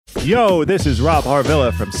Yo, this is Rob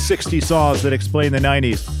Harvilla from 60 Songs That Explain the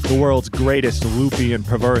 90s, the world's greatest loopy and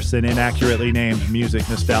perverse and inaccurately named music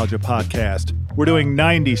nostalgia podcast. We're doing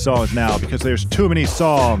 90 songs now because there's too many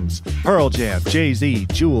songs. Pearl Jam, Jay-Z,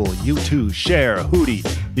 Jewel, U2, Cher, Hootie.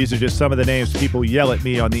 These are just some of the names people yell at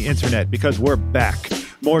me on the internet because we're back.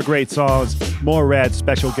 More great songs, more rad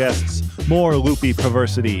special guests, more loopy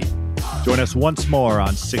perversity. Join us once more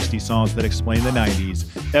on 60 Songs That Explain the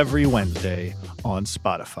 90s every Wednesday on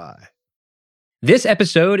Spotify. This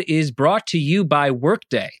episode is brought to you by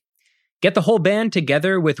Workday. Get the whole band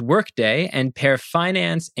together with Workday and pair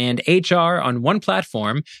finance and HR on one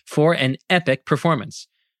platform for an epic performance.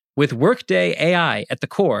 With Workday AI at the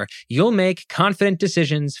core, you'll make confident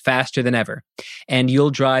decisions faster than ever. And you'll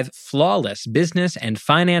drive flawless business and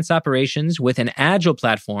finance operations with an agile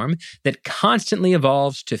platform that constantly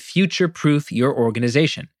evolves to future-proof your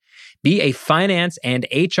organization. Be a finance and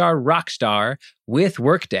HR rockstar with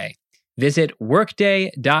Workday. Visit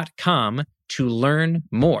workday.com to learn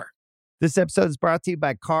more. This episode is brought to you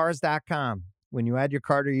by Cars.com. When you add your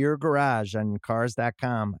car to your garage on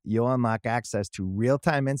Cars.com, you'll unlock access to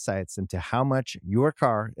real-time insights into how much your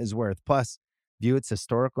car is worth. Plus, view its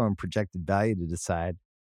historical and projected value to decide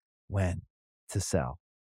when to sell.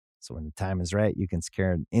 So when the time is right, you can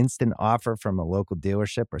secure an instant offer from a local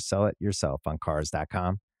dealership or sell it yourself on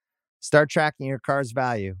Cars.com. Start tracking your car's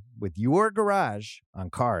value with your garage on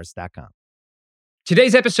Cars.com.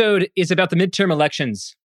 Today's episode is about the midterm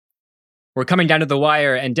elections. We're coming down to the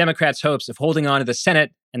wire, and Democrats' hopes of holding on to the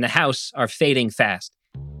Senate and the House are fading fast.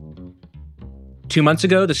 2 months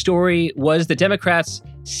ago, the story was that Democrats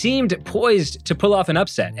seemed poised to pull off an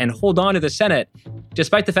upset and hold on to the Senate,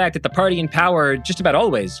 despite the fact that the party in power just about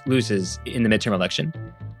always loses in the midterm election.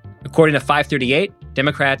 According to 538,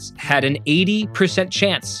 Democrats had an 80%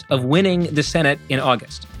 chance of winning the Senate in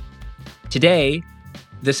August. Today,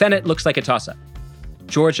 the Senate looks like a toss-up.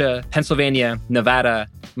 Georgia, Pennsylvania, Nevada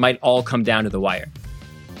might all come down to the wire.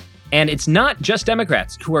 And it's not just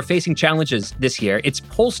Democrats who are facing challenges this year, it's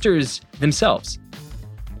pollsters themselves.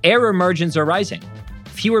 Error margins are rising.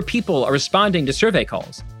 Fewer people are responding to survey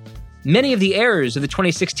calls. Many of the errors of the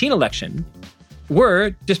 2016 election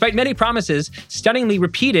were, despite many promises, stunningly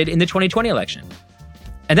repeated in the 2020 election.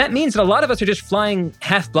 And that means that a lot of us are just flying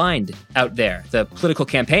half blind out there. The political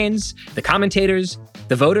campaigns, the commentators,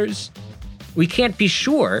 the voters. We can't be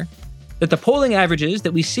sure that the polling averages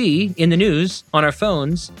that we see in the news on our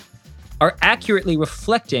phones are accurately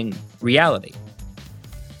reflecting reality.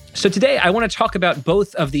 So today, I want to talk about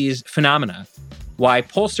both of these phenomena, why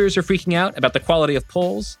pollsters are freaking out about the quality of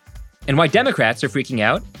polls, and why Democrats are freaking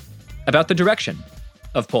out about the direction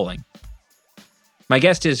of polling. My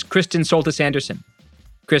guest is Kristen Soltis Anderson.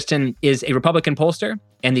 Kristen is a Republican pollster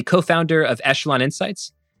and the co-founder of Echelon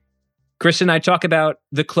Insights. Kristen and I talk about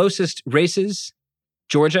the closest races,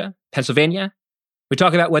 Georgia, Pennsylvania. We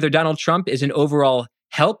talk about whether Donald Trump is an overall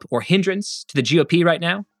help or hindrance to the GOP right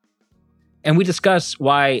now. And we discuss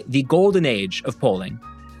why the golden age of polling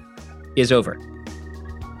is over.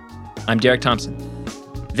 I'm Derek Thompson.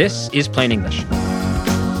 This is Plain English.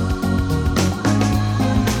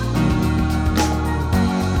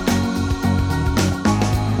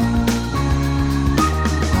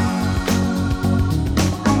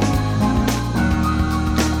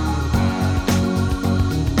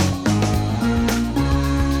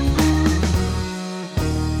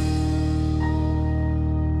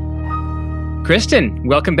 Kristen,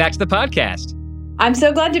 welcome back to the podcast. I'm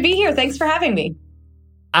so glad to be here. Thanks for having me.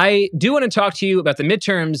 I do want to talk to you about the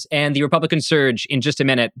midterms and the Republican surge in just a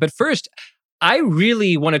minute. But first, I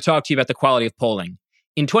really want to talk to you about the quality of polling.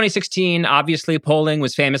 In 2016, obviously, polling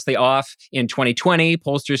was famously off. In 2020,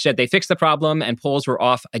 pollsters said they fixed the problem and polls were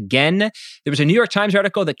off again. There was a New York Times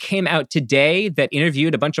article that came out today that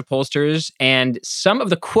interviewed a bunch of pollsters, and some of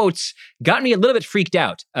the quotes got me a little bit freaked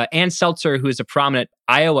out. Ann Seltzer, who is a prominent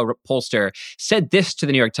Iowa pollster, said this to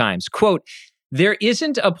the New York Times, quote, "There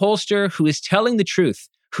isn't a pollster who is telling the truth,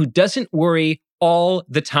 who doesn't worry all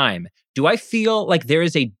the time. Do I feel like there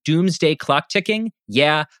is a doomsday clock ticking?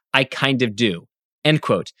 Yeah, I kind of do." End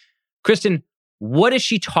quote. Kristen, what is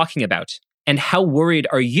she talking about? And how worried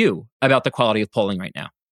are you about the quality of polling right now?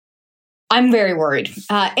 I'm very worried.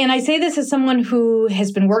 And I say this as someone who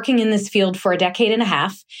has been working in this field for a decade and a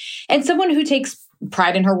half, and someone who takes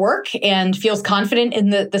pride in her work and feels confident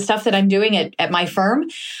in the stuff that I'm doing at my firm.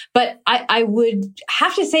 But I would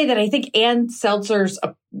have to say that I think Ann Seltzer's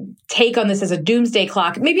take on this as a doomsday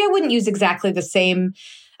clock, maybe I wouldn't use exactly the same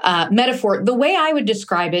metaphor. The way I would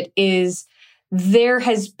describe it is there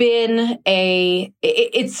has been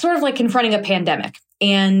it's sort of like confronting a pandemic.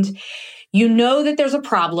 And You know that there's a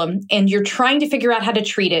problem and you're trying to figure out how to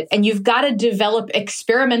treat it. And you've got to develop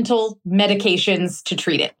experimental medications to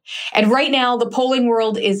treat it. And right now, the polling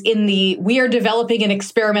world is in we are developing an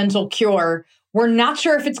experimental cure. We're not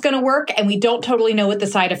sure if it's going to work, and we don't totally know what the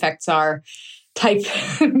side effects are type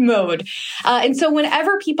mode. And so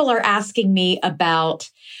whenever people are asking me about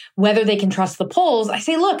whether they can trust the polls, I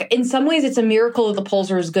say, look, in some ways, it's a miracle that the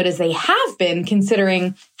polls are as good as they have been,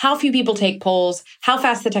 considering how few people take polls, how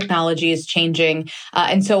fast the technology is changing,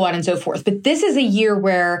 and so on and so forth. But this is a year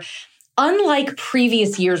where, unlike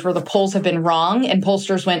previous years where the polls have been wrong and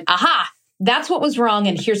pollsters went, aha, that's what was wrong,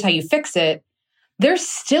 and here's how you fix it, there's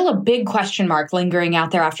still a big question mark lingering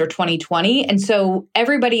out there after 2020. And so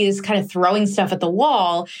everybody is kind of throwing stuff at the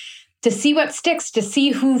wall to see what sticks, to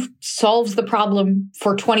see who solves the problem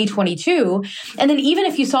for 2022. And then even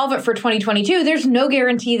if you solve it for 2022, there's no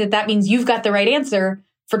guarantee that that means you've got the right answer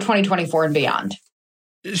for 2024 and beyond.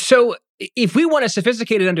 So if we want a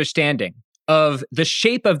sophisticated understanding of the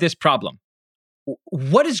shape of this problem,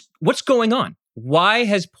 what's going on? Why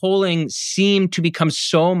has polling seemed to become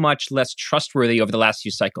so much less trustworthy over the last few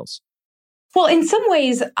cycles? Well, in some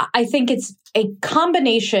ways, I think it's a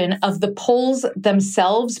combination of the polls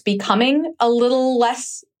themselves becoming a little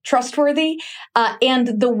less trustworthy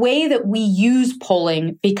and the way that we use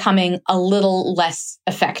polling becoming a little less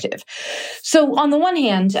effective. So on the one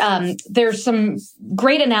hand, there's some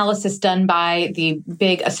great analysis done by the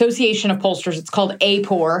big Association of Pollsters. It's called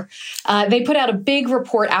APOR. They put out a big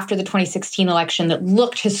report after the 2016 election that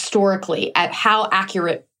looked historically at how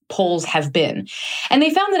accurate polls have been. And they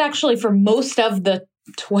found that actually for most of the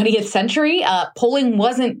 20th century, polling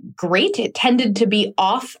wasn't great. It tended to be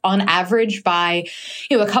off on average by,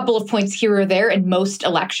 a couple of points here or there in most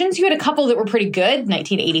elections. You had a couple that were pretty good,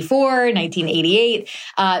 1984, 1988.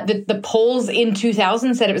 The polls in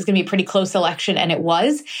 2000 said it was going to be a pretty close election, and it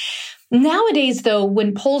was. Nowadays, though,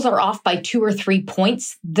 when polls are off by 2 or 3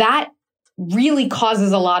 points, that really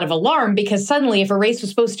causes a lot of alarm, because suddenly if a race was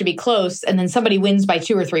supposed to be close and then somebody wins by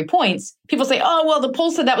 2 or 3 points, people say, oh, well, the poll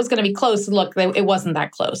said that was going to be close. Look, it wasn't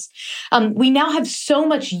that close. We now have so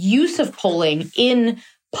much use of polling in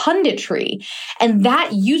punditry, and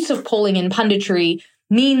that use of polling in punditry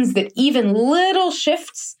means that even little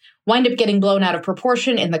shifts wind up getting blown out of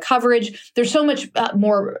proportion in the coverage. There's so much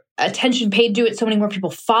more attention paid to it, so many more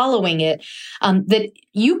people following it, that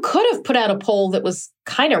you could have put out a poll that was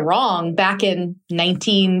kind of wrong back in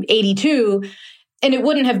 1982, and it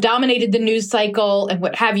wouldn't have dominated the news cycle and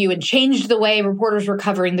what have you, and changed the way reporters were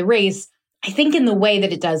covering the race, I think, in the way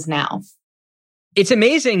that it does now. It's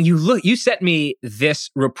amazing. You sent me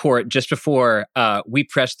this report just before we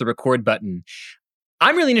pressed the record button.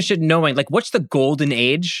 I'm really interested in knowing, what's the golden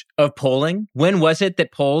age of polling? When was it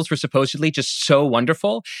that polls were supposedly just so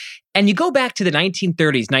wonderful? And you go back to the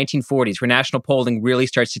 1930s, 1940s, where national polling really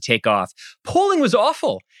starts to take off. Polling was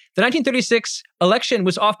awful. The 1936 election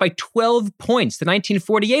was off by 12 points. The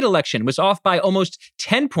 1948 election was off by almost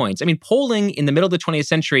 10 points. I mean, polling in the middle of the 20th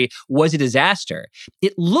century was a disaster.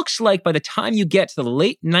 It looks like by the time you get to the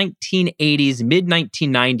late 1980s,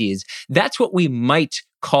 mid-1990s, that's what we might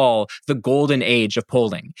call the golden age of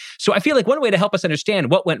polling. So I feel like one way to help us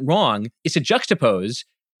understand what went wrong is to juxtapose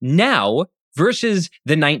now versus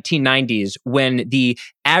the 1990s, when the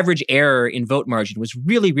average error in vote margin was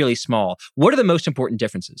really, really small. What are the most important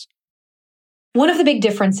differences? One of the big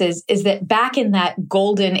differences is that back in that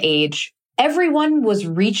golden age, everyone was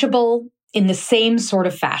reachable in the same sort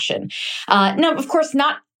of fashion. Now, of course,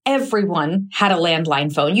 not everyone had a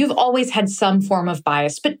landline phone. You've always had some form of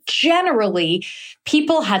bias, but generally,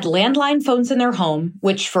 people had landline phones in their home,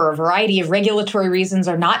 which for a variety of regulatory reasons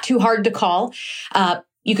are not too hard to call.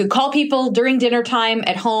 You could call people during dinner time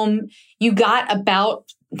at home. You got about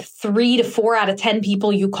 3 to 4 out of 10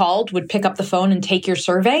 people you called would pick up the phone and take your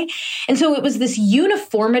survey. And so it was this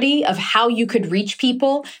uniformity of how you could reach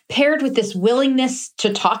people paired with this willingness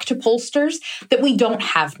to talk to pollsters that we don't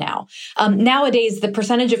have now. Nowadays, the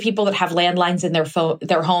percentage of people that have landlines in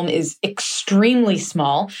their home is extremely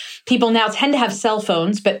small. People now tend to have cell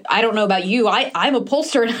phones, but I don't know about you. I'm a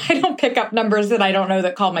pollster and I don't pick up numbers that I don't know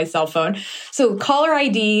that call my cell phone. So caller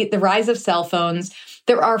ID, the rise of cell phones.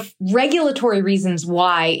 There are regulatory reasons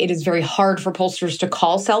why it is very hard for pollsters to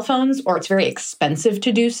call cell phones, or it's very expensive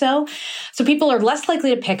to do so. So people are less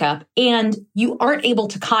likely to pick up, and you aren't able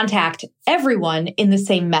to contact everyone in the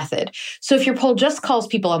same method. So if your poll just calls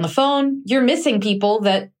people on the phone, you're missing people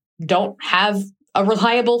that don't have a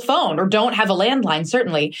reliable phone or don't have a landline,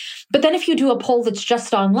 certainly. But then if you do a poll that's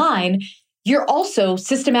just online, you're also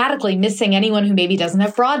systematically missing anyone who maybe doesn't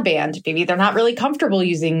have broadband. Maybe they're not really comfortable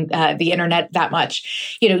using the internet that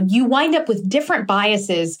much. You wind up with different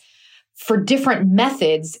biases for different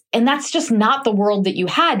methods. And that's just not the world that you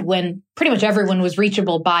had when pretty much everyone was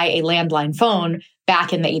reachable by a landline phone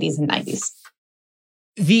back in the 80s and 90s.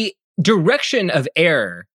 The direction of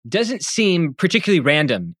error doesn't seem particularly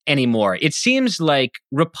random anymore. It seems like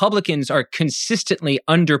Republicans are consistently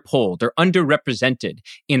underpolled or underrepresented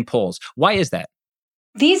in polls. Why is that?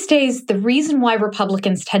 These days, the reason why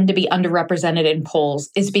Republicans tend to be underrepresented in polls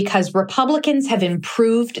is because Republicans have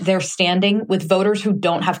improved their standing with voters who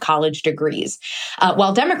don't have college degrees,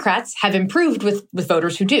 while Democrats have improved with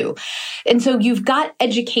voters who do. And so you've got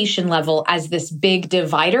education level as this big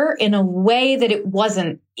divider in a way that it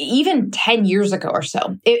wasn't even 10 years ago or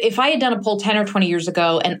so. If I had done a poll 10 or 20 years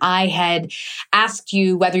ago and I had asked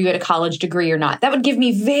you whether you had a college degree or not, that would give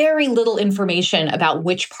me very little information about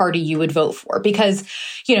which party you would vote for, because,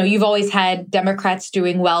 you've always had Democrats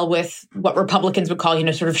doing well with what Republicans would call,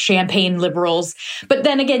 sort of champagne liberals. But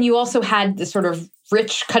then again, you also had the sort of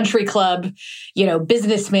rich country club,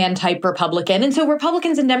 businessman type Republican. And so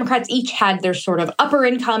Republicans and Democrats each had their sort of upper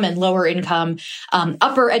income and lower income,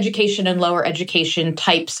 upper education and lower education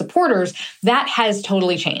type supporters. That has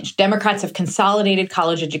totally changed. Democrats have consolidated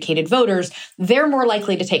college educated voters. They're more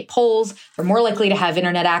likely to take polls. They're more likely to have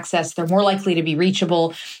internet access. They're more likely to be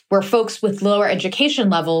reachable, where folks with lower education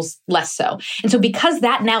levels, less so. And so because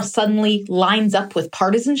that now suddenly lines up with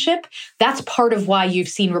partisanship, that's part of why you've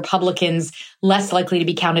seen Republicans less likely to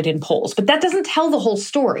be counted in polls. But that doesn't tell the whole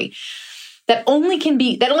story. That only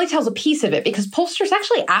tells a piece of it, because pollsters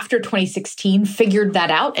actually after 2016 figured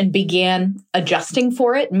that out and began adjusting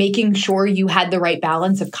for it, making sure you had the right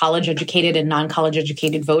balance of college educated and non-college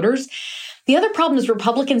educated voters. The other problem is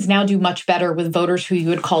Republicans now do much better with voters who you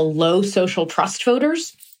would call low social trust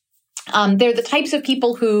voters. They're the types of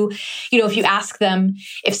people who, if you ask them,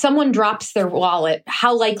 if someone drops their wallet,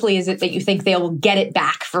 how likely is it that you think they'll get it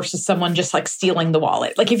back versus someone just like stealing the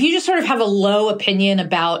wallet? Like if you just sort of have a low opinion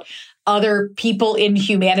about other people in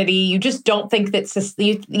humanity, you just don't think that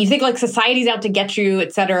you think like society's out to get you,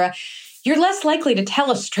 et cetera, you're less likely to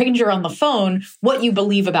tell a stranger on the phone what you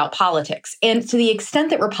believe about politics. And to the extent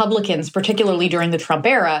that Republicans, particularly during the Trump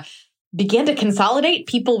era, began to consolidate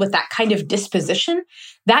people with that kind of disposition,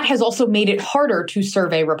 that has also made it harder to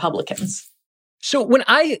survey Republicans. So when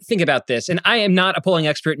I think about this, and I am not a polling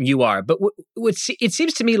expert and you are, but it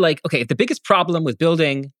seems to me like, okay, if the biggest problem with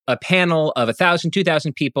building a panel of 1,000,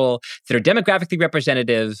 2,000 people that are demographically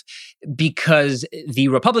representative because the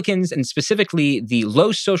Republicans and specifically the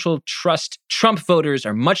low social trust Trump voters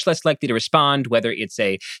are much less likely to respond, whether it's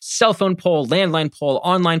a cell phone poll, landline poll,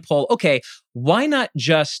 online poll, okay, why not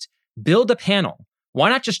just build a panel? Why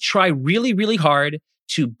not just try really, really hard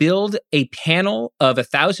to build a panel of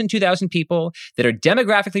 1,000, 2,000 people that are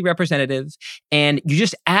demographically representative, and you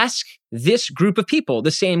just ask this group of people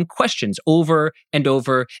the same questions over and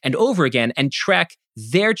over and over again and track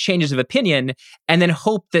their changes of opinion, and then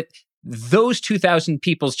hope that those 2,000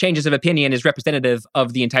 people's changes of opinion is representative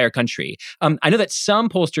of the entire country. I know that some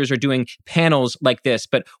pollsters are doing panels like this,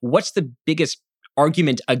 but what's the biggest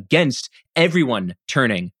argument against everyone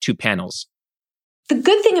turning to panels? The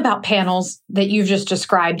good thing about panels that you've just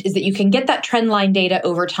described is that you can get that trend line data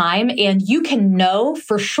over time, and you can know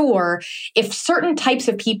for sure if certain types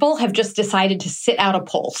of people have just decided to sit out a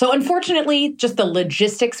poll. So unfortunately, just the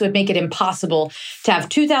logistics would make it impossible to have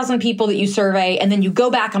 2,000 people that you survey, and then you go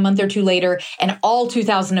back a month or two later, and all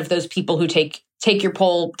 2,000 of those people who take your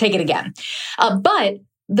poll, take it again. But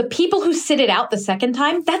the people who sit it out the second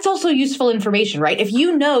time, that's also useful information, right? If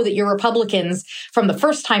you know that your Republicans from the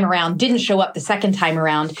first time around didn't show up the second time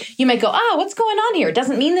around, you might go, what's going on here? It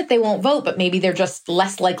doesn't mean that they won't vote, but maybe they're just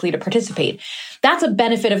less likely to participate. That's a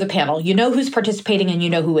benefit of the panel. You know who's participating and you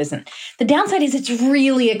know who isn't. The downside is it's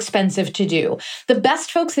really expensive to do. The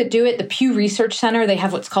best folks that do it, the Pew Research Center, they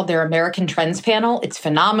have what's called their American Trends panel. It's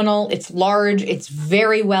phenomenal. It's large. It's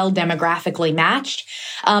very well demographically matched.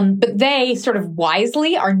 But they sort of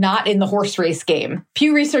wisely are not in the horse race game.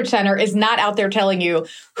 Pew Research Center is not out there telling you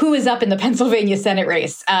who is up in the Pennsylvania Senate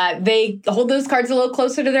race. They hold those cards a little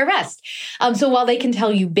closer to their vest. So while they can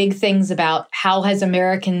tell you big things about how has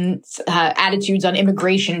Americans' attitudes on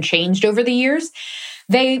immigration changed over the years,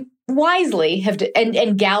 they wisely have to,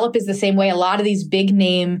 and Gallup is the same way. A lot of these big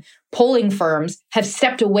name polling firms have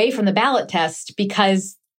stepped away from the ballot test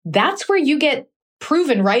because that's where you get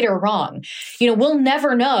proven right or wrong. We'll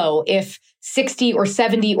never know if 60 or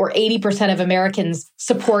 70 or 80% of Americans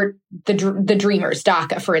support the Dreamers,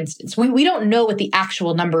 DACA, for instance. We don't know what the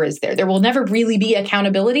actual number is there. There will never really be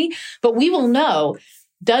accountability, but we will know,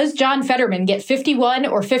 does John Fetterman get 51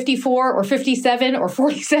 or 54 or 57 or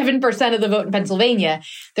 47% of the vote in Pennsylvania?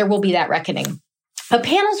 There will be that reckoning.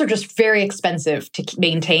 Panels are just very expensive to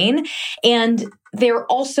maintain, and they're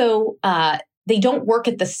also they don't work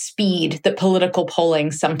at the speed that political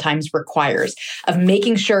polling sometimes requires, of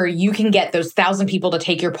making sure you can get those 1,000 people to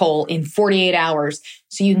take your poll in 48 hours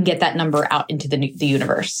so you can get that number out into the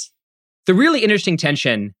universe. The really interesting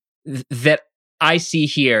tension that I see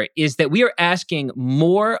here is that we are asking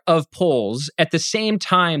more of polls at the same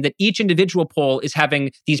time that each individual poll is having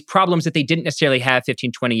these problems that they didn't necessarily have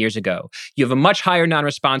 15, 20 years ago. You have a much higher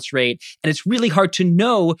non-response rate, and it's really hard to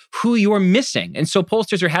know who you're missing. And so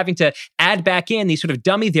pollsters are having to add back in these sort of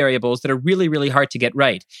dummy variables that are really, really hard to get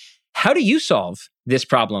right. How do you solve this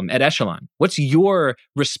problem at Echelon? What's your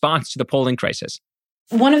response to the polling crisis?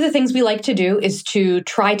 One of the things we like to do is to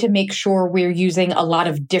try to make sure we're using a lot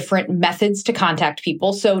of different methods to contact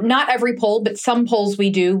people. So not every poll, but some polls we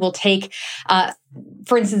do will take,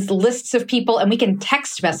 for instance, lists of people, and we can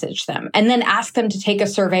text message them and then ask them to take a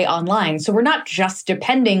survey online. So we're not just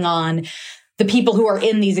depending on the people who are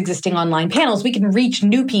in these existing online panels. We can reach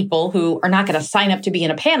new people who are not going to sign up to be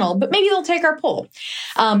in a panel, but maybe they'll take our poll.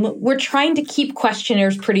 We're trying to keep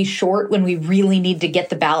questionnaires pretty short when we really need to get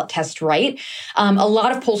the ballot test right. A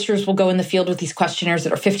lot of pollsters will go in the field with these questionnaires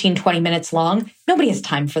that are 15, 20 minutes long. Nobody has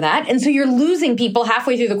time for that. And so you're losing people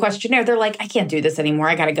halfway through the questionnaire. They're like, I can't do this anymore.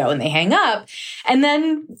 I got to go. And they hang up. And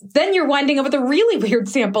then you're winding up with a really weird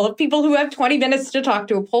sample of people who have 20 minutes to talk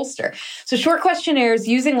to a pollster. So short questionnaires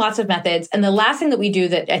using lots of methods. And the last thing that we do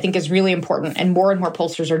that I think is really important and more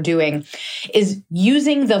pollsters are doing is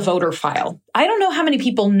using the voter file. I don't know how many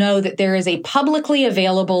people know that there is a publicly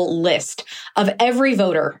available list of every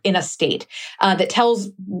voter in a state that tells,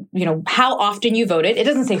 how often you voted. It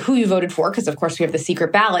doesn't say who you voted for, because of course we have the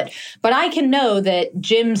secret ballot, but I can know that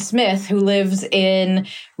Jim Smith, who lives in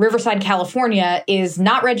Riverside, California, is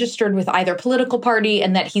not registered with either political party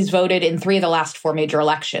and that he's voted in 3 of the last 4 major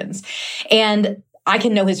elections. And I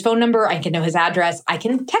can know his phone number. I can know his address. I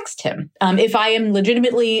can text him. If I am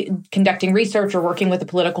legitimately conducting research or working with a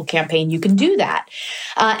political campaign, you can do that.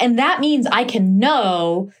 And that means I can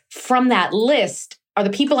know from that list, are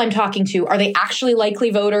the people I'm talking to, are they actually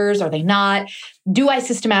likely voters? Are they not? Do I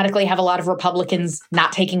systematically have a lot of Republicans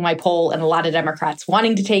not taking my poll and a lot of Democrats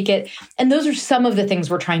wanting to take it? And those are some of the things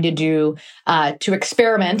we're trying to do to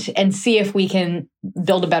experiment and see if we can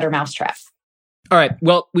build a better mousetrap. All right.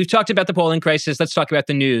 Well, we've talked about the polling crisis. Let's talk about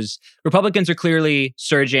the news. Republicans are clearly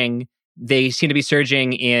surging. They seem to be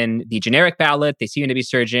surging in the generic ballot. They seem to be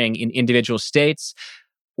surging in individual states.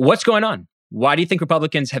 What's going on? Why do you think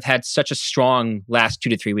Republicans have had such a strong last 2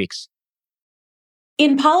 to 3 weeks?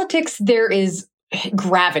 In politics, there is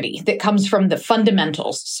gravity that comes from the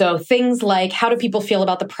fundamentals. So things like, how do people feel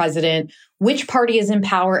about the president? Which party is in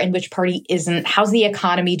power and which party isn't? How's the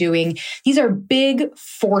economy doing? These are big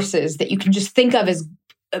forces that you can just think of as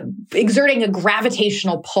exerting a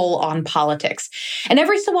gravitational pull on politics. And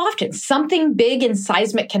every so often, something big and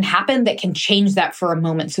seismic can happen that can change that for a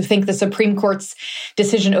moment. So think the Supreme Court's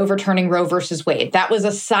decision overturning Roe versus Wade. That was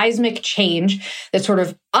a seismic change that sort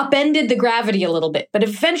of upended the gravity a little bit, but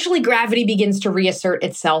eventually gravity begins to reassert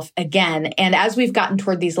itself again. And as we've gotten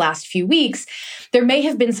toward these last few weeks, there may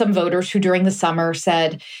have been some voters who during the summer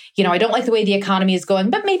said, I don't like the way the economy is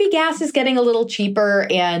going, but maybe gas is getting a little cheaper.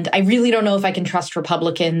 And I really don't know if I can trust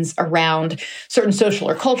Republicans around certain social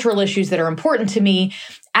or cultural issues that are important to me.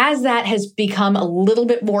 As that has become a little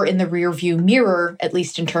bit more in the rearview mirror, at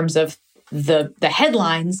least in terms of the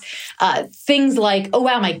headlines, things like, oh,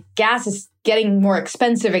 wow, my gas is getting more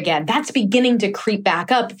expensive again. That's beginning to creep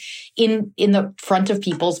back up in the front of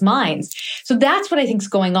people's minds. So that's what I think is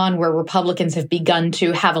going on, where Republicans have begun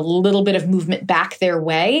to have a little bit of movement back their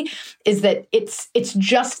way, is that it's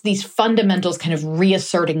just these fundamentals kind of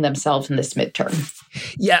reasserting themselves in this midterm.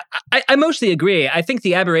 Yeah, I mostly agree. I think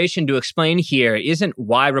the aberration to explain here isn't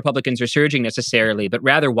why Republicans are surging necessarily, but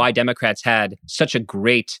rather why Democrats had such a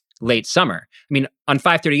great late summer. I mean, on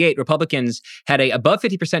 538, Republicans had a above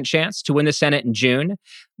 50% chance to win the Senate in June,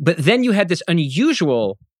 but then you had this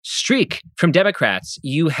unusual streak from Democrats.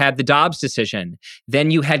 You had the Dobbs decision. Then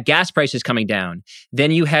you had gas prices coming down. Then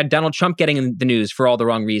you had Donald Trump getting in the news for all the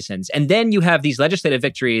wrong reasons. And then you have these legislative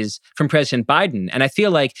victories from President Biden. And I feel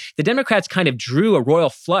like the Democrats kind of drew a royal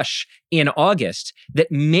flush in August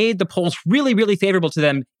that made the polls really, really favorable to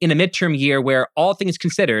them in a midterm year where, all things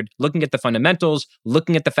considered, looking at the fundamentals,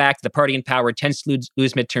 looking at the fact that the party in power tends to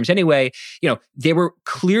lose midterms anyway, they were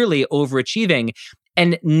clearly overachieving.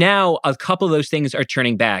 And now a couple of those things are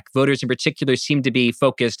turning back. Voters in particular seem to be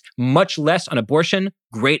focused much less on abortion,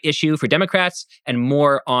 great issue for Democrats, and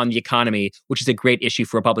more on the economy, which is a great issue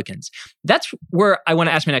for Republicans. That's where I want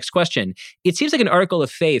to ask my next question. It seems like an article of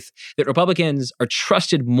faith that Republicans are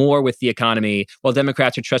trusted more with the economy, while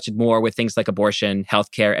Democrats are trusted more with things like abortion,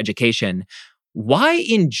 healthcare, education. Why,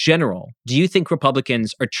 in general, do you think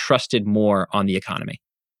Republicans are trusted more on the economy?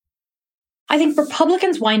 I think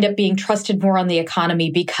Republicans wind up being trusted more on the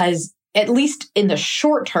economy because, at least in the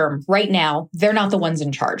short term, right now, they're not the ones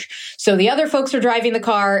in charge. So the other folks are driving the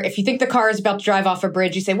car. If you think the car is about to drive off a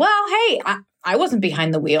bridge, you say, well, hey, I wasn't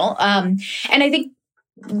behind the wheel. And I think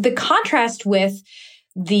the contrast with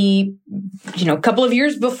the, couple of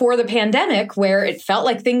years before the pandemic, where it felt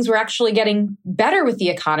like things were actually getting better with the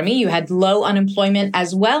economy, you had low unemployment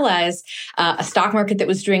as well as a stock market that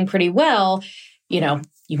was doing pretty well.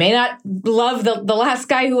 You may not love the last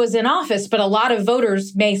guy who was in office, but a lot of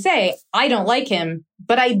voters may say, I don't like him,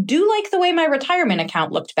 but I do like the way my retirement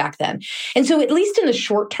account looked back then. And so at least in the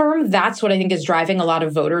short term, that's what I think is driving a lot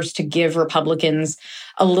of voters to give Republicans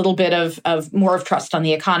a little bit of more of trust on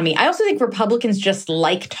the economy. I also think Republicans just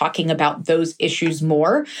like talking about those issues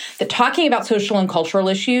more. That talking about social and cultural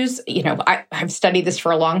issues, I've studied this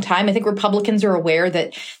for a long time. I think Republicans are aware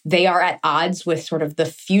that they are at odds with sort of the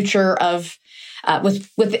future of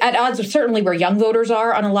with at odds with certainly where young voters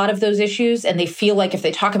are on a lot of those issues. And they feel like if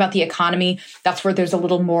they talk about the economy, that's where there's a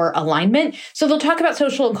little more alignment. So they'll talk about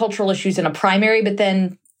social and cultural issues in a primary, but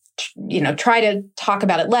then, try to talk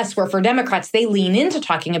about it less, where for Democrats, they lean into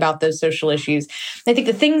talking about those social issues. I think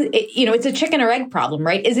the thing, it's a chicken or egg problem,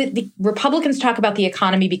 right? Is it the Republicans talk about the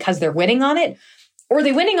economy because they're winning on it? Or are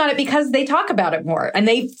they winning on it because they talk about it more and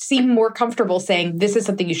they seem more comfortable saying, this is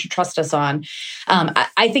something you should trust us on?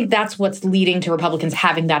 I think that's what's leading to Republicans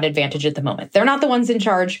having that advantage at the moment. They're not the ones in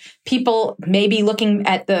charge. People may be looking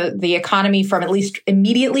at the economy from at least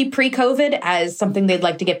immediately pre-COVID as something they'd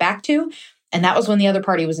like to get back to. And that was when the other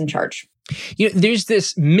party was in charge. There's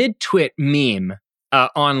this mid-twit meme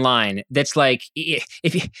online that's like,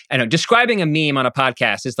 describing a meme on a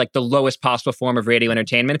podcast is like the lowest possible form of radio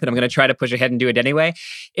entertainment, but I'm going to try to push ahead and do it anyway.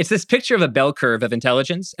 It's this picture of a bell curve of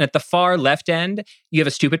intelligence. And at the far left end, you have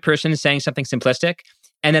a stupid person saying something simplistic.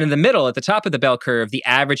 And then in the middle, at the top of the bell curve, the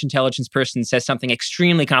average intelligence person says something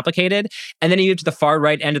extremely complicated. And then you move to the far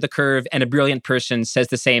right end of the curve, and a brilliant person says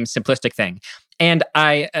the same simplistic thing. And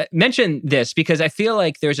I mention this because I feel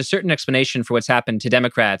like there's a certain explanation for what's happened to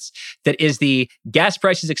Democrats that is the gas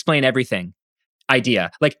prices explain everything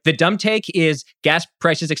idea. Like the dumb take is gas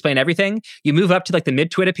prices explain everything. You move up to like the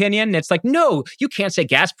mid-twit opinion, and it's like, no, you can't say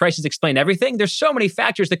gas prices explain everything. There's so many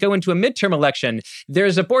factors that go into a midterm election.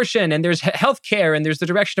 There's abortion, and there's healthcare, and there's the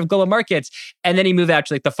direction of global markets. And then you move out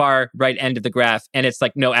to like the far right end of the graph, and it's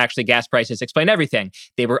like, no, actually gas prices explain everything.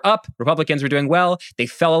 They were up. Republicans were doing well. They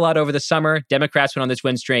fell a lot over the summer. Democrats went on this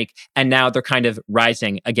win streak, and now they're kind of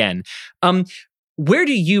rising again. Where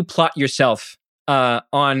do you plot yourself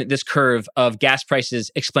on this curve of gas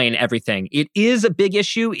prices explain everything? It is a big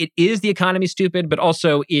issue. It is the economy stupid, but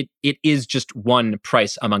also it is just one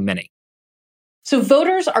price among many. So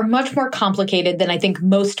voters are much more complicated than I think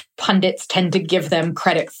most pundits tend to give them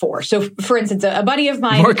credit for. So, for instance, a buddy of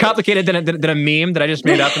mine... More complicated than a meme that I just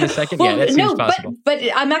made up in a second? Well, yeah, that seems possible. But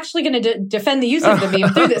I'm actually going to defend the use of the meme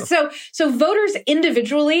through this. So voters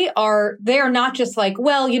individually are not just like,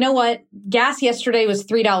 well, you know what? Gas yesterday was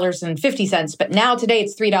 $3.50, but now today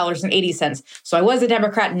it's $3.80. So I was a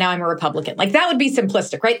Democrat and now I'm a Republican. Like that would be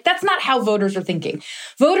simplistic, right? That's not how voters are thinking.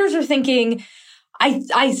 Voters are thinking...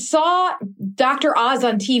 I saw Dr. Oz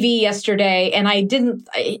on TV yesterday, and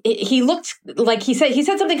he looked like he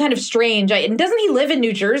said something kind of strange. Doesn't he live in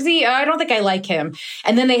New Jersey? I don't think I like him.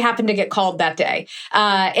 And then they happened to get called that day.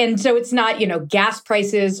 And so it's not, gas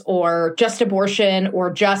prices or just abortion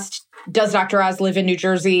or just does Dr. Oz live in New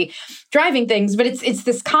Jersey driving things, but it's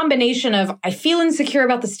this combination of I feel insecure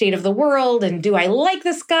about the state of the world, and do I like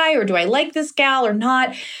this guy or do I like this gal or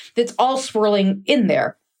not? That's all swirling in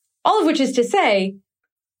there. All of which is to say,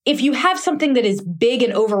 if you have something that is big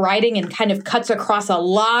and overriding and kind of cuts across a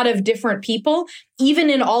lot of different people,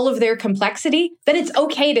 even in all of their complexity, then it's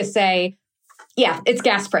okay to say, yeah, it's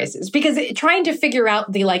gas prices. Because trying to figure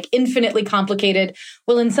out the infinitely complicated,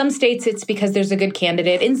 well, in some states, it's because there's a good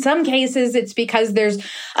candidate. In some cases, it's because there's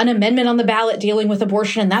an amendment on the ballot dealing with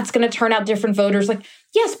abortion, and that's going to turn out different voters.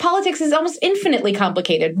 Yes, politics is almost infinitely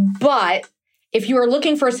complicated, but if you are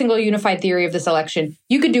looking for a single unified theory of this election,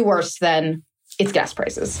 you could do worse than it's gas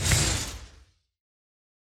prices.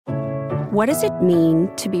 What does it mean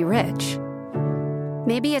to be rich?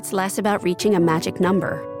 Maybe it's less about reaching a magic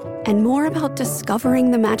number and more about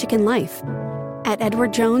discovering the magic in life. At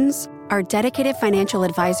Edward Jones, our dedicated financial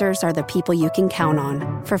advisors are the people you can count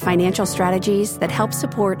on for financial strategies that help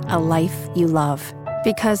support a life you love.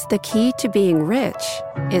 Because the key to being rich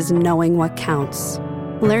is knowing what counts.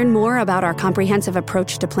 Learn more about our comprehensive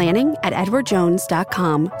approach to planning at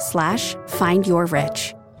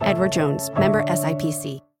edwardjones.com/findyourrich. Edward Jones, member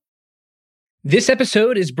SIPC. This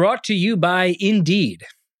episode is brought to you by Indeed.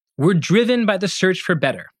 We're driven by the search for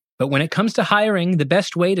better. But when it comes to hiring, the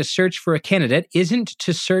best way to search for a candidate isn't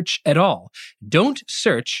to search at all. Don't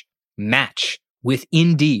search, match with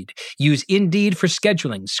Indeed. Use Indeed for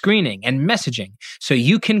scheduling, screening, and messaging so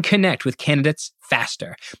you can connect with candidates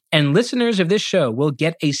faster. And listeners of this show will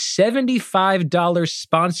get a $75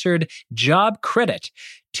 sponsored job credit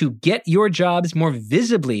to get your jobs more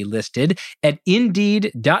visibly listed at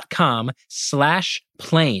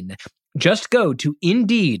Indeed.com/plane. Just go to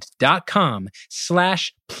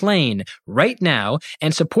Indeed.com/plane right now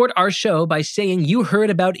and support our show by saying you heard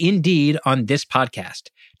about Indeed on this podcast.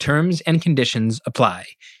 Terms and conditions apply.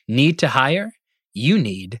 Need to hire? You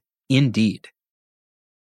need Indeed.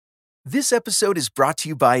 This episode is brought to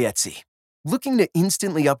you by Etsy. Looking to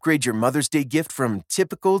instantly upgrade your Mother's Day gift from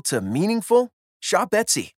typical to meaningful? Shop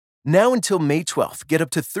Etsy. Now until May 12th, get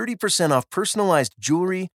up to 30% off personalized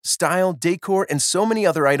jewelry, style, decor, and so many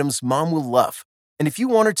other items Mom will love. And if you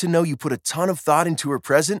want her to know you put a ton of thought into her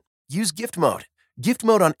present, use Gift Mode. Gift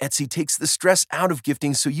Mode on Etsy takes the stress out of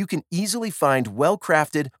gifting so you can easily find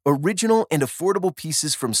well-crafted, original, and affordable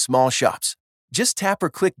pieces from small shops. Just tap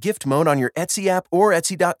or click Gift Mode on your Etsy app or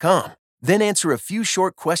Etsy.com. Then answer a few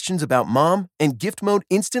short questions about Mom, and Gift Mode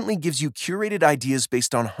instantly gives you curated ideas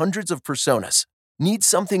based on hundreds of personas. Need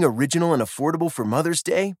something original and affordable for Mother's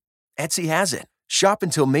Day? Etsy has it. Shop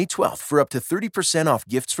until May 12th for up to 30% off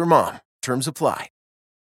gifts for Mom. Terms apply.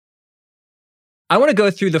 I want to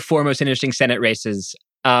go through the four most interesting Senate races.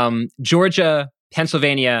 Georgia,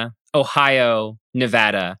 Pennsylvania, Ohio,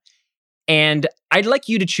 Nevada. And I'd like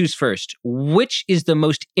you to choose first. Which is the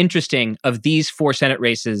most interesting of these four Senate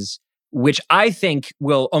races, which I think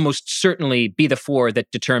will almost certainly be the four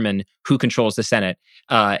that determine who controls the Senate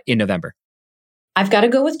in November? I've got to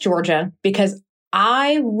go with Georgia because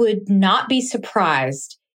I would not be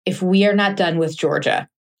surprised if we are not done with Georgia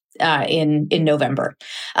in November.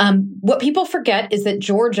 What people forget is that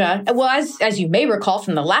Georgia, well, as you may recall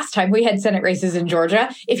from the last time we had Senate races in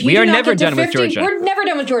Georgia, if you we do are not never get to done 50, with Georgia. We're never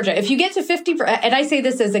done with Georgia. If you get to 50, and I say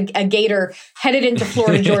this as a Gator headed into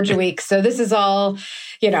Florida Georgia week, so this is all,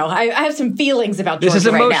 I have some feelings about Georgia This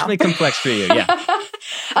is right now. emotionally complex for you, yeah.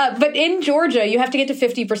 But in Georgia, you have to get to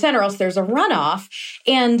 50% or else there's a runoff.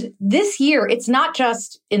 And this year, it's not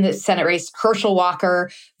just in the Senate race, Herschel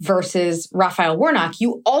Walker versus Raphael Warnock.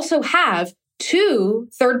 You also have two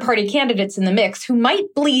third-party candidates in the mix who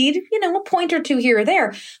might bleed, a point or two here or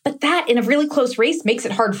there. But that, in a really close race, makes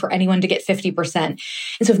it hard for anyone to get 50%. And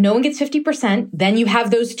so if no one gets 50%, then you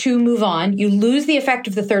have those two move on. You lose the effect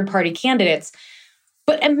of the third-party candidates.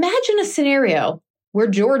 But imagine a scenario where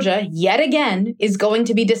Georgia, yet again, is going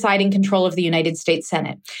to be deciding control of the United States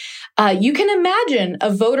Senate. You can imagine a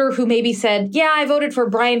voter who maybe said, yeah, I voted for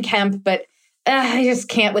Brian Kemp, but I just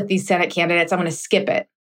can't with these Senate candidates. I'm going to skip it.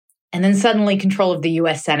 And then suddenly control of the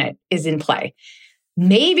U.S. Senate is in play.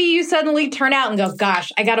 Maybe you suddenly turn out and go,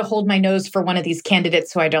 gosh, I got to hold my nose for one of these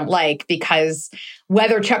candidates who I don't like because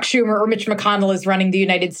whether Chuck Schumer or Mitch McConnell is running the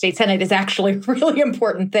United States Senate is actually a really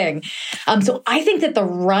important thing. So I think that the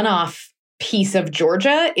runoff piece of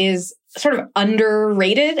Georgia is sort of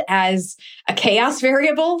underrated as a chaos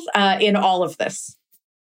variable in all of this.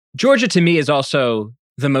 Georgia, to me, is also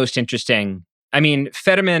the most interesting. I mean,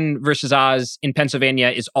 Fetterman versus Oz in Pennsylvania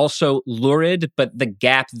is also lurid, but the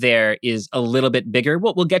gap there is a little bit bigger.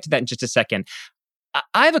 We'll get to that in just a second.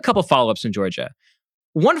 I have a couple follow-ups in Georgia.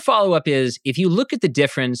 One follow-up is, if you look at the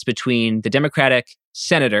difference between the Democratic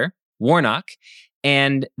senator, Warnock,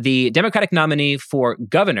 and the Democratic nominee for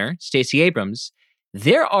governor, Stacey Abrams,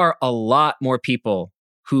 there are a lot more people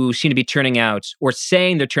who seem to be turning out or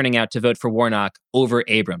saying they're turning out to vote for Warnock over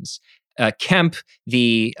Abrams. Kemp,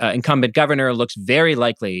 the incumbent governor, looks very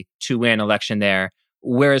likely to win election there,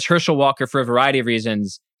 whereas Herschel Walker, for a variety of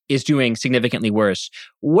reasons, is doing significantly worse.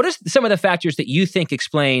 What are some of the factors that you think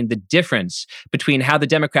explain the difference between how the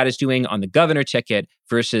Democrat is doing on the governor ticket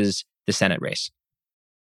versus the Senate race?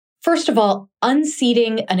 First of all,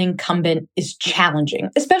 unseating an incumbent is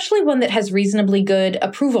challenging, especially one that has reasonably good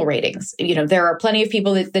approval ratings. There are plenty of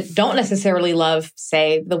people that don't necessarily love,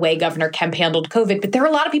 say, the way Governor Kemp handled COVID, but there are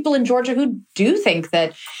a lot of people in Georgia who do think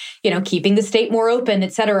that, keeping the state more open,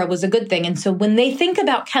 et cetera, was a good thing. And so when they think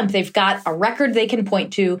about Kemp, they've got a record they can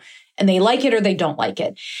point to, and they like it or they don't like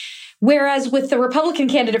it. Whereas with the Republican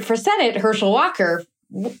candidate for Senate, Herschel Walker,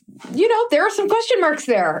 there are some question marks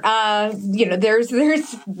there. There's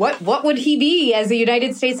what would he be as a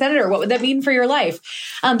United States Senator? What would that mean for your life?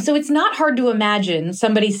 So it's not hard to imagine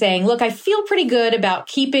somebody saying, look, I feel pretty good about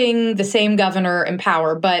keeping the same governor in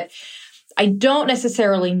power, but I don't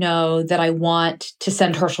necessarily know that I want to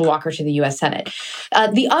send Herschel Walker to the U.S. Senate.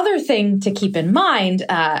 The other thing to keep in mind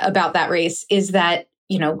about that race is that,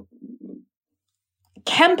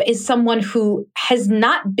 Kemp is someone who has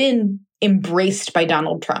not been embraced by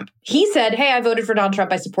Donald Trump. He said, hey, I voted for Donald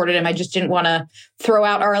Trump. I supported him. I just didn't want to throw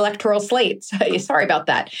out our electoral slate. Sorry about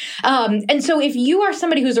that. And so if you are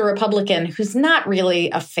somebody who's a Republican who's not really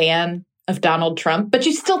a fan of Donald Trump, but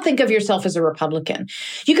you still think of yourself as a Republican,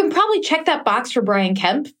 you can probably check that box for Brian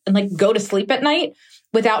Kemp and go to sleep at night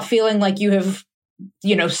without feeling like you have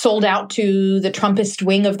sold out to the Trumpist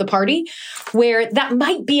wing of the party, where that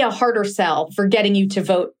might be a harder sell for getting you to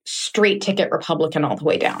vote straight ticket Republican all the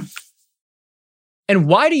way down. And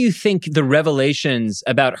why do you think the revelations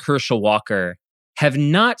about Herschel Walker have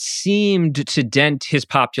not seemed to dent his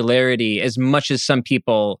popularity as much as some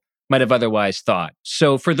people might have otherwise thought?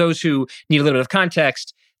 So for those who need a little bit of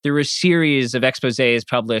context, there were a series of exposés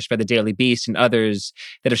published by the Daily Beast and others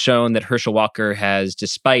that have shown that Herschel Walker has,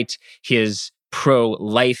 despite his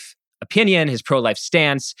pro-life opinion, his pro-life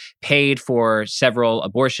stance, paid for several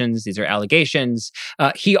abortions. These are allegations.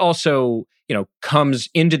 He also, comes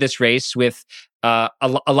into this race with a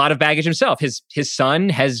lot of baggage himself. His son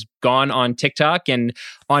has gone on TikTok and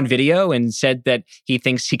on video and said that he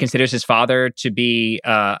considers his father to be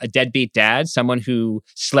a deadbeat dad, someone who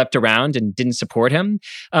slept around and didn't support him.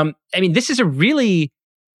 This is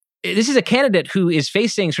a candidate who is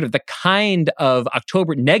facing sort of the kind of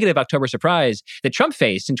negative October surprise that Trump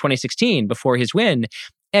faced in 2016 before his win.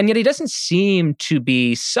 And yet he doesn't seem to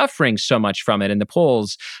be suffering so much from it in the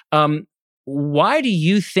polls. Why do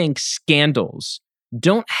you think scandals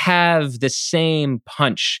don't have the same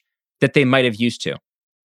punch that they might have used to?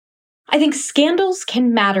 I think scandals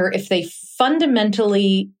can matter if they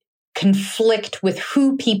fundamentally conflict with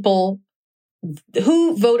who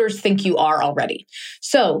voters think you are already.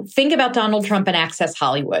 So think about Donald Trump and Access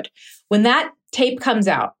Hollywood. When that tape comes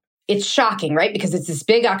out, it's shocking, right? Because it's this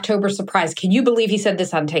big October surprise. Can you believe he said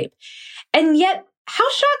this on tape? And yet, how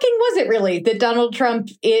shocking was it really that Donald Trump,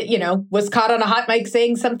 was caught on a hot mic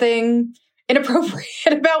saying something inappropriate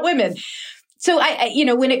about women? So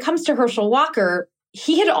when it comes to Herschel Walker,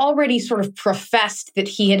 he had already sort of professed that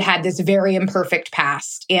he had this very imperfect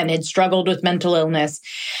past and had struggled with mental illness.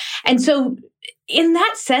 And so in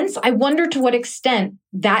that sense, I wonder to what extent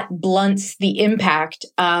that blunts the impact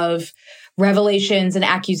of revelations and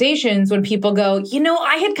accusations when people go,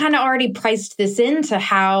 I had kind of already priced this into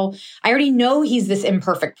how I already know he's this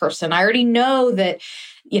imperfect person. I already know that,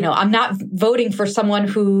 I'm not voting for someone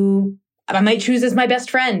who I might choose as my best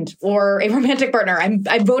friend or a romantic partner. I'm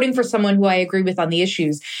voting for someone who I agree with on the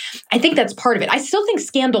issues. I think that's part of it. I still think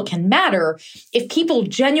scandal can matter if people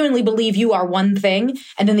genuinely believe you are one thing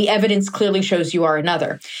and then the evidence clearly shows you are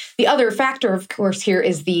another. The other factor, of course, here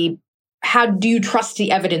is how do you trust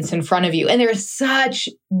the evidence in front of you? And there is such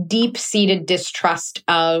deep-seated distrust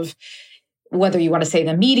of whether you want to say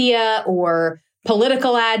the media or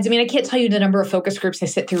political ads. I can't tell you the number of focus groups I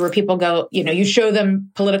sit through where people go, you show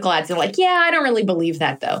them political ads. They're like, yeah, I don't really believe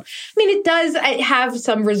that though. It does have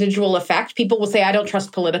some residual effect. People will say, I don't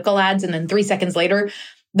trust political ads. And then 3 seconds later,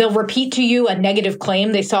 they'll repeat to you a negative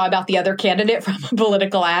claim they saw about the other candidate from a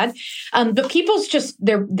political ad. But people's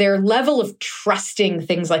their level of trusting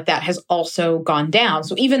things like that has also gone down.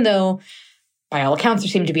 So even though by all accounts, there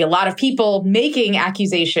seem to be a lot of people making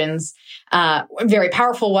accusations, very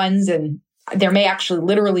powerful ones, and there may actually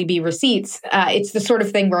literally be receipts. It's the sort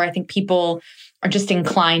of thing where I think people are just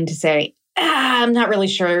inclined to say, I'm not really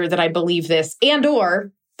sure that I believe this. And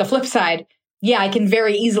or the flip side, yeah, I can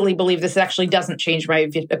very easily believe this actually doesn't change my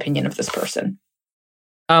opinion of this person.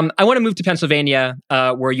 I want to move to Pennsylvania,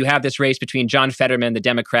 where you have this race between John Fetterman, the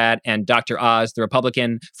Democrat, and Dr. Oz, the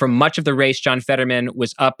Republican. For much of the race, John Fetterman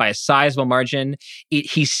was up by a sizable margin.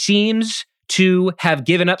 He seems to have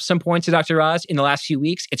given up some points to Dr. Oz in the last few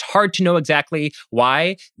weeks. It's hard to know exactly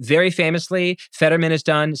why. Very famously, Fetterman has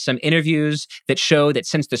done some interviews that show that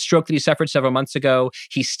since the stroke that he suffered several months ago,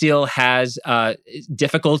 he still has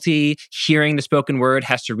difficulty hearing the spoken word,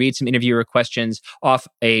 has to read some interviewer questions off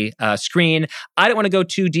a screen. I don't want to go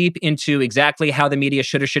too deep into exactly how the media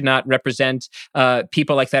should or should not represent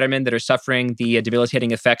people like Fetterman that are suffering the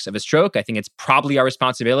debilitating effects of a stroke. I think it's probably our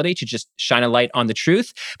responsibility to just shine a light on the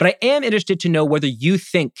truth. But I am interested to know whether you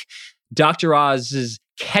think Dr. Oz's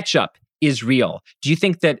catch-up is real? Do you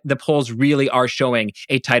think that the polls really are showing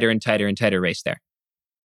a tighter and tighter and tighter race there?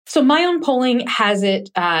 So my own polling has it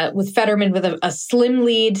with Fetterman with a slim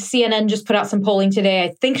lead. CNN just put out some polling today,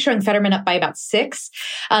 I think showing Fetterman up by about 6,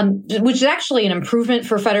 which is actually an improvement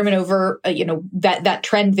for Fetterman over, that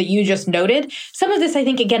trend that you just noted. Some of this, I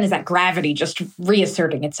think, again, is that gravity just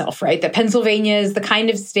reasserting itself, right? That Pennsylvania is the kind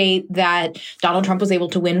of state that Donald Trump was able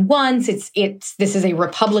to win once. This is a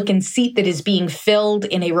Republican seat that is being filled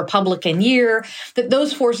in a Republican year, that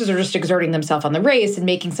those forces are just exerting themselves on the race and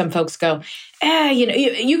making some folks go,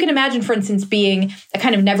 you can imagine, for instance, being a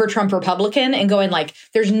kind of never Trump Republican and going like,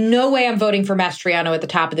 there's no way I'm voting for Mastriano at the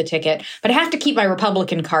top of the ticket, but I have to keep my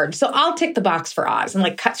Republican card. So I'll tick the box for Oz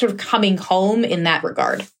and sort of coming home in that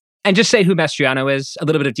regard. And just say who Mastriano is, a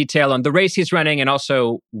little bit of detail on the race he's running and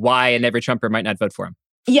also why a never Trumper might not vote for him.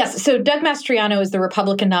 Yes. So Doug Mastriano is the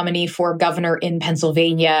Republican nominee for governor in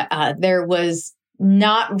Pennsylvania. There was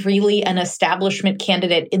not really an establishment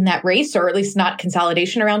candidate in that race, or at least not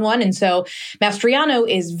consolidation around one. And so Mastriano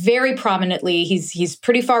is very prominently, he's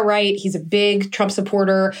pretty far right. He's a big Trump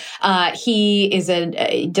supporter.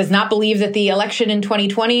 He does not believe that the election in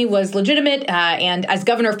 2020 was legitimate. And as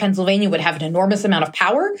governor of Pennsylvania would have an enormous amount of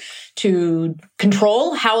power to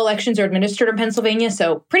control how elections are administered in Pennsylvania.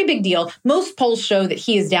 So pretty big deal. Most polls show that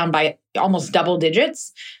he is down by almost double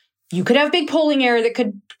digits. You could have big polling error that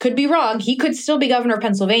could be wrong. He could still be governor of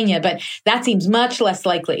Pennsylvania, but that seems much less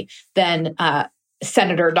likely than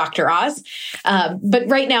Senator Dr. Oz. But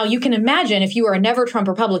right now, you can imagine if you are a never Trump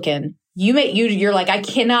Republican, you're like, I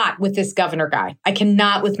cannot with this governor guy. I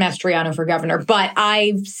cannot with Mastriano for governor, but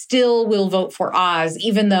I still will vote for Oz,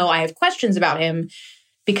 even though I have questions about him,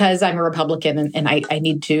 because I'm a Republican and I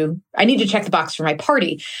need to check the box for my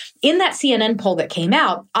party. In that CNN poll that came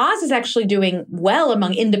out, Oz is actually doing well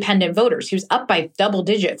among independent voters. He was up by double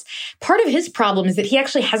digits. Part of his problem is that he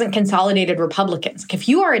actually hasn't consolidated Republicans. If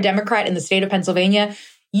you are a Democrat in the state of Pennsylvania,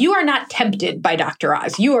 you are not tempted by Dr.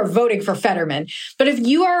 Oz. You are voting for Fetterman. But if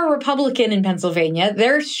you are a Republican in Pennsylvania,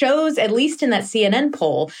 there shows, at least in that CNN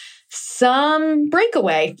poll, some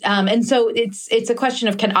breakaway. And so it's a question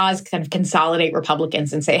of, can Oz kind of consolidate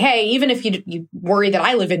Republicans and say, hey, even if you worry that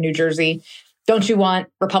I live in New Jersey, don't you want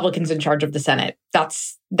Republicans in charge of the Senate?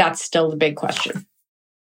 That's still the big question.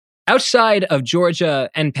 Outside of Georgia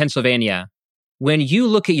and Pennsylvania, when you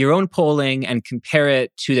look at your own polling and compare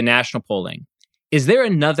it to the national polling, is there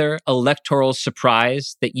another electoral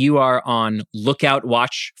surprise that you are on lookout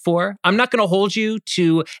watch for? I'm not going to hold you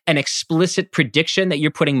to an explicit prediction that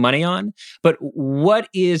you're putting money on, but what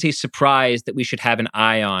is a surprise that we should have an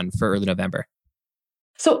eye on for early November?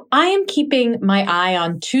 So I am keeping my eye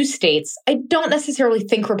on 2 states. I don't necessarily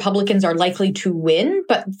think Republicans are likely to win,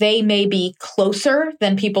 but they may be closer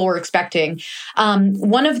than people were expecting.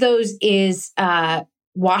 One of those is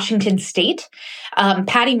Washington State.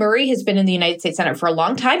 Patty Murray has been in the United States Senate for a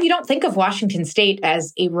long time. You don't think of Washington State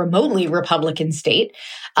as a remotely Republican state.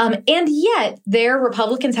 And yet their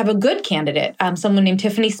Republicans have a good candidate, someone named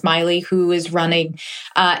Tiffany Smiley, who is running.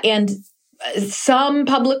 And some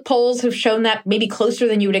public polls have shown that maybe closer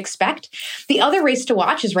than you would expect. The other race to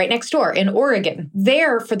watch is right next door in Oregon.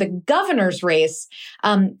 There, for the governor's race,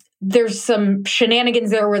 there's some shenanigans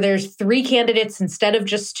there where there's 3 candidates instead of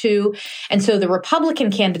just 2. And so the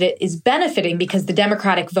Republican candidate is benefiting because the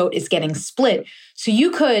Democratic vote is getting split. So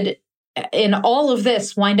you could, in all of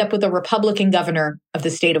this, wind up with a Republican governor of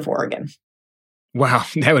the state of Oregon. Wow,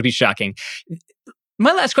 that would be shocking.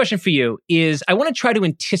 My last question for you is, I want to try to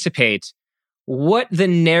anticipate what the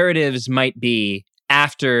narratives might be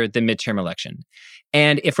after the midterm election.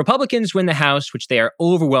 And if Republicans win the House, which they are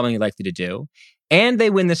overwhelmingly likely to do, and they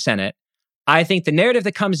win the Senate, I think the narrative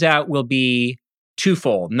that comes out will be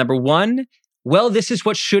twofold. Number one, well, this is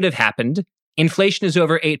what should have happened. Inflation is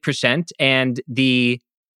over 8%, and the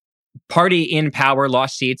party in power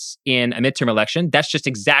lost seats in a midterm election. That's just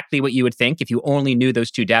exactly what you would think if you only knew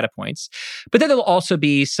those 2 data points. But then there'll also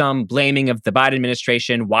be some blaming of the Biden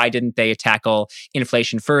administration. Why didn't they tackle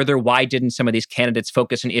inflation further? Why didn't some of these candidates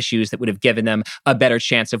focus on issues that would have given them a better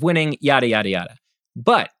chance of winning? Yada, yada, yada.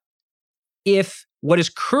 But if what is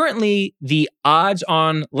currently the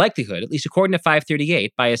odds-on likelihood, at least according to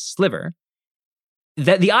 538 by a sliver,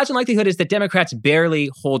 that the odds-on likelihood is that Democrats barely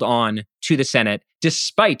hold on to the Senate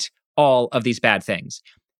despite all of these bad things.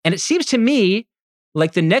 And it seems to me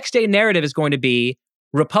like the next day narrative is going to be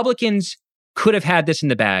Republicans could have had this in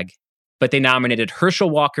the bag, but they nominated Herschel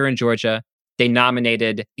Walker in Georgia. They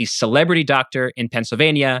nominated a celebrity doctor in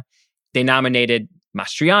Pennsylvania. They nominated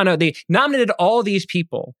Mastriano. They nominated all these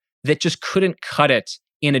people that just couldn't cut it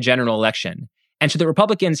in a general election. And so the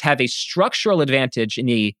Republicans have a structural advantage in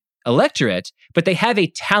the electorate, but they have a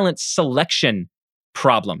talent selection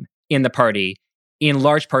problem in the party, in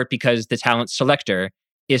large part because the talent selector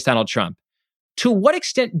is Donald Trump. To what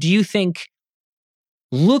extent do you think,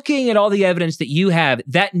 looking at all the evidence that you have,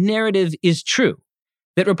 that narrative is true?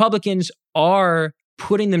 That Republicans are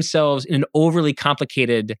putting themselves in an overly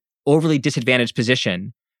complicated, overly disadvantaged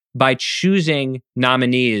position by choosing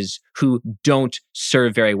nominees who don't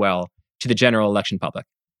serve very well to the general election public?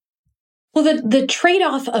 Well, the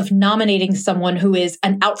trade-off of nominating someone who is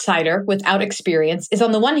an outsider without experience is,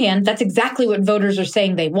 on the one hand, that's exactly what voters are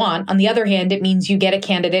saying they want. On the other hand, it means you get a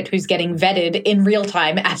candidate who's getting vetted in real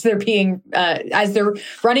time as they're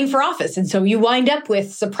running for office. And so you wind up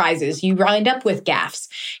with surprises. You wind up with gaffes.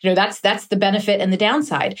 That's the benefit and the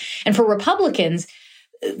downside. And for Republicans,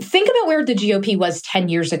 think about where the GOP was 10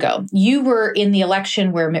 years ago. You were in the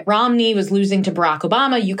election where Mitt Romney was losing to Barack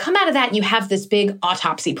Obama. You come out of that and you have this big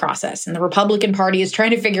autopsy process. And the Republican Party is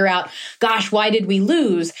trying to figure out, gosh, why did we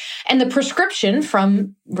lose? And the prescription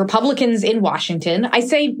from Republicans in Washington, I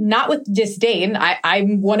say not with disdain,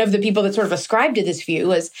 I'm one of the people that sort of ascribe to this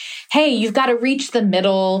view, is, hey, you've got to reach the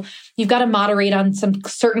middle. You've got to moderate on some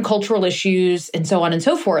certain cultural issues and so on and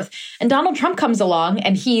so forth. And Donald Trump comes along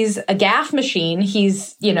and he's a gaffe machine.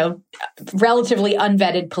 He's, relatively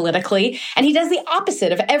unvetted politically. And he does the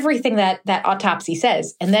opposite of everything that autopsy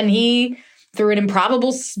says. And then he, through an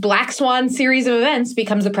improbable black swan series of events,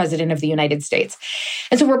 becomes the president of the United States.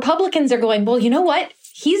 And so Republicans are going, well, you know what?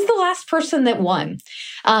 He's the last person that won.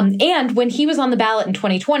 And when he was on the ballot in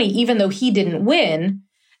 2020, even though he didn't win,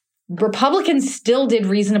 Republicans still did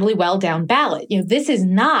reasonably well down ballot. This is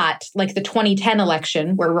not like the 2010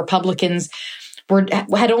 election where Republicans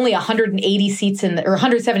had only 180 seats or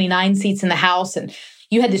 179 seats in the House, and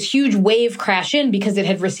you had this huge wave crash in because it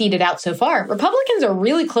had receded out so far. Republicans are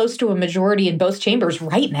really close to a majority in both chambers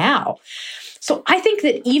right now. So I think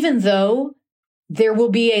that even though there will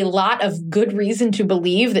be a lot of good reason to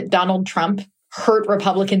believe that Donald Trump hurt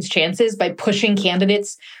Republicans' chances by pushing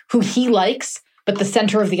candidates who he likes, but the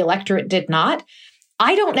center of the electorate did not,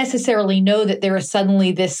 I don't necessarily know that there is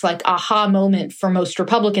suddenly this like aha moment for most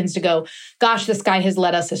Republicans to go, gosh, this guy has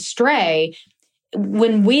led us astray.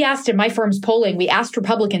 When we asked in my firm's polling, we asked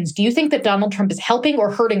Republicans, do you think that Donald Trump is helping or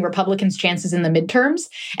hurting Republicans' chances in the midterms?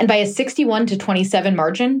 And by a 61-27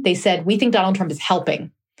 margin, they said, we think Donald Trump is helping.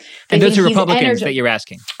 And those are Republicans that you're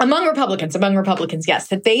asking? Among Republicans, yes.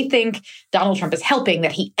 That they think Donald Trump is helping,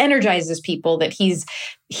 that he energizes people, that he's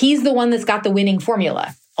the one that's got the winning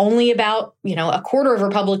formula. Only about, a quarter of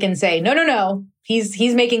Republicans say, no,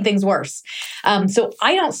 he's making things worse. So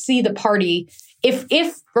I don't see the party,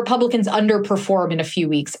 if Republicans underperform in a few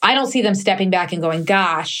weeks, I don't see them stepping back and going,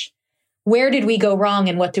 gosh, where did we go wrong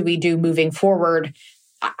and what do we do moving forward?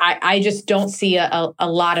 I just don't see a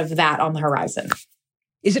lot of that on the horizon.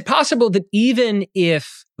 Is it possible that even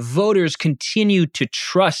if voters continue to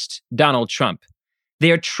trust Donald Trump,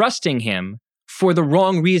 they are trusting him for the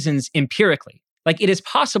wrong reasons empirically? Like, it is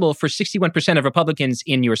possible for 61% of Republicans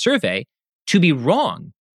in your survey to be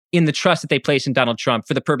wrong in the trust that they place in Donald Trump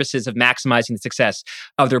for the purposes of maximizing the success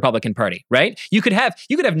of the Republican Party, right? You could have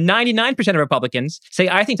 99% of Republicans say,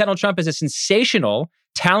 I think Donald Trump is a sensational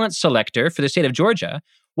talent selector for the state of Georgia,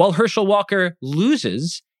 while Herschel Walker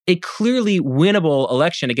loses a clearly winnable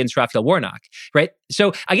election against Raphael Warnock, right?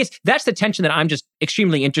 So I guess that's the tension that I'm just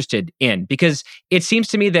extremely interested in, because it seems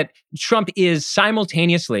to me that Trump is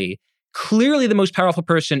simultaneously clearly the most powerful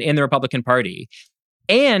person in the Republican Party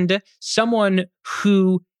and someone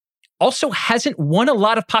who also hasn't won a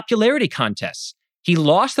lot of popularity contests. He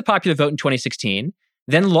lost the popular vote in 2016,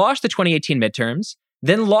 then lost the 2018 midterms,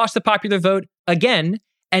 then lost the popular vote again,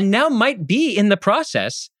 and now might be in the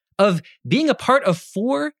process of being a part of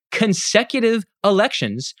 4 consecutive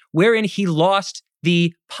elections wherein he lost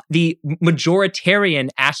the majoritarian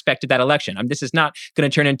aspect of that election. This is not going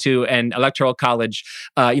to turn into an electoral college,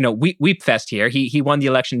 weep fest here. He won the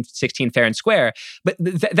election 16 fair and square, but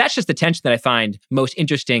that's just the tension that I find most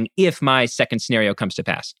interesting if my second scenario comes to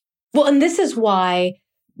pass. Well, and this is why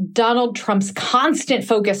Donald Trump's constant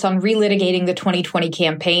focus on relitigating the 2020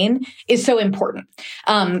 campaign is so important.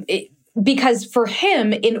 Because for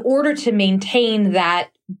him, in order to maintain that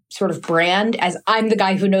sort of brand as I'm the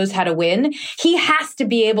guy who knows how to win, he has to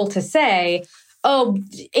be able to say, oh,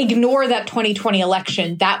 ignore that 2020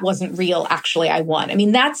 election. That wasn't real. Actually, I won. I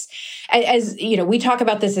mean, that's, as we talk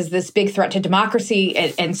about this as this big threat to democracy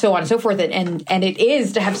and so on and so forth. And it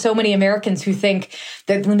is to have so many Americans who think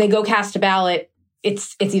that when they go cast a ballot,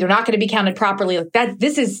 it's either not going to be counted properly. Like that,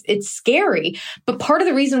 it's scary. But part of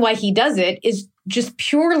the reason why he does it is just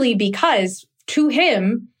purely because to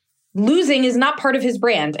him, losing is not part of his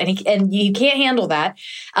brand, and he can't handle that.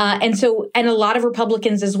 And a lot of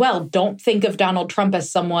Republicans as well don't think of Donald Trump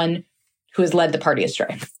as someone who has led the party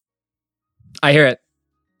astray. I hear it.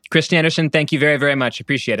 Kristi Anderson, thank you very, very much.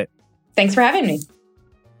 Appreciate it. Thanks for having me.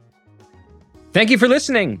 Thank you for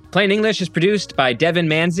listening. Plain English is produced by Devin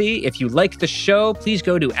Manzi. If you like the show, please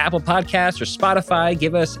go to Apple Podcasts or Spotify,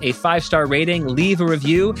 give us a 5-star rating, leave a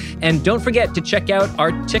review, and don't forget to check out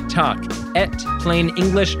our TikTok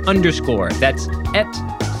 @PlainEnglish_. That's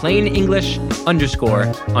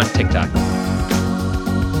 @PlainEnglish_ on TikTok.